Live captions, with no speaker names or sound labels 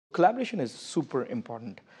Collaboration is super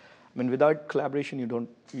important. I mean, without collaboration, you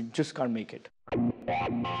just can't make it.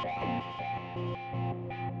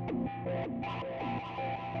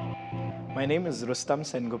 My name is Rustam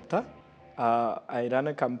Sengupta. I run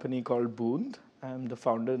a company called Boond. I'm the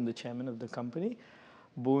founder and the chairman of the company.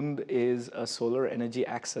 Boond is a solar energy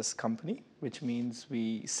access company, which means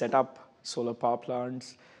we set up solar power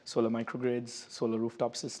plants, solar microgrids, solar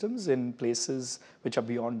rooftop systems in places which are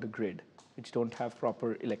beyond the grid, which don't have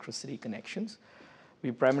proper electricity connections.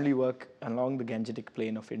 We primarily work along the Gangetic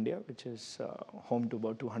Plain of India, which is home to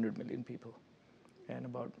about 200 million people and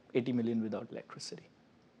about 80 million without electricity.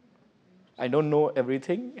 I don't know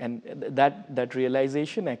everything, and that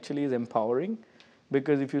realization actually is empowering,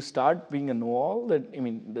 because if you start being a know-all, then I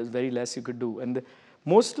mean, there's very less you could do. And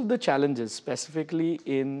most of the challenges, specifically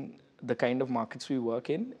in the kind of markets we work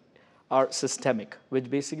in, are systemic, which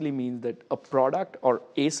basically means that a product or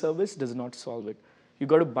a service does not solve it. You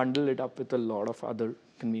got to bundle it up with a lot of other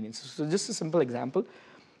conveniences. So just a simple example,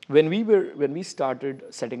 when we started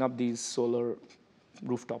setting up these solar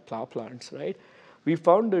rooftop power plants, right? We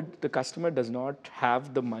found that the customer does not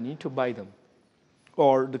have the money to buy them,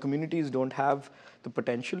 or the communities don't have the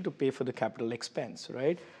potential to pay for the capital expense,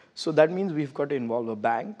 right? So that means we've got to involve a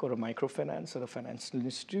bank or a microfinance or a financial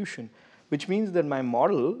institution, which means that my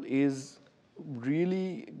model is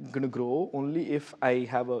really going to grow only if I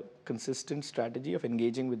have a consistent strategy of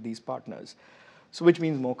engaging with these partners. So which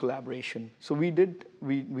means more collaboration. So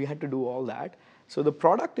we had to do all that. So the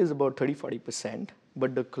product is about 30-40%,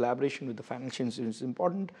 but the collaboration with the financial institutions is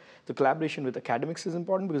important. The collaboration with academics is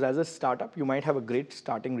important, because as a startup, you might have a great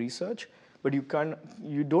starting research, but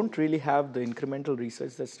you don't really have the incremental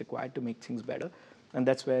research that's required to make things better. And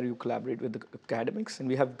that's where you collaborate with the academics. And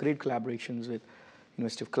we have great collaborations with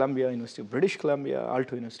University of Columbia, University of British Columbia,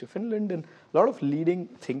 Aalto University of Finland, and a lot of leading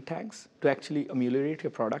think tanks to actually ameliorate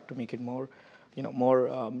your product to make it more,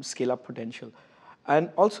 more scale-up potential. And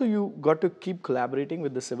also, you got to keep collaborating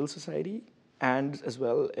with the civil society and as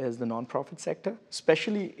well as the nonprofit sector,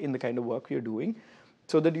 especially in the kind of work you're doing,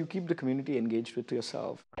 so that you keep the community engaged with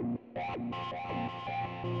yourself.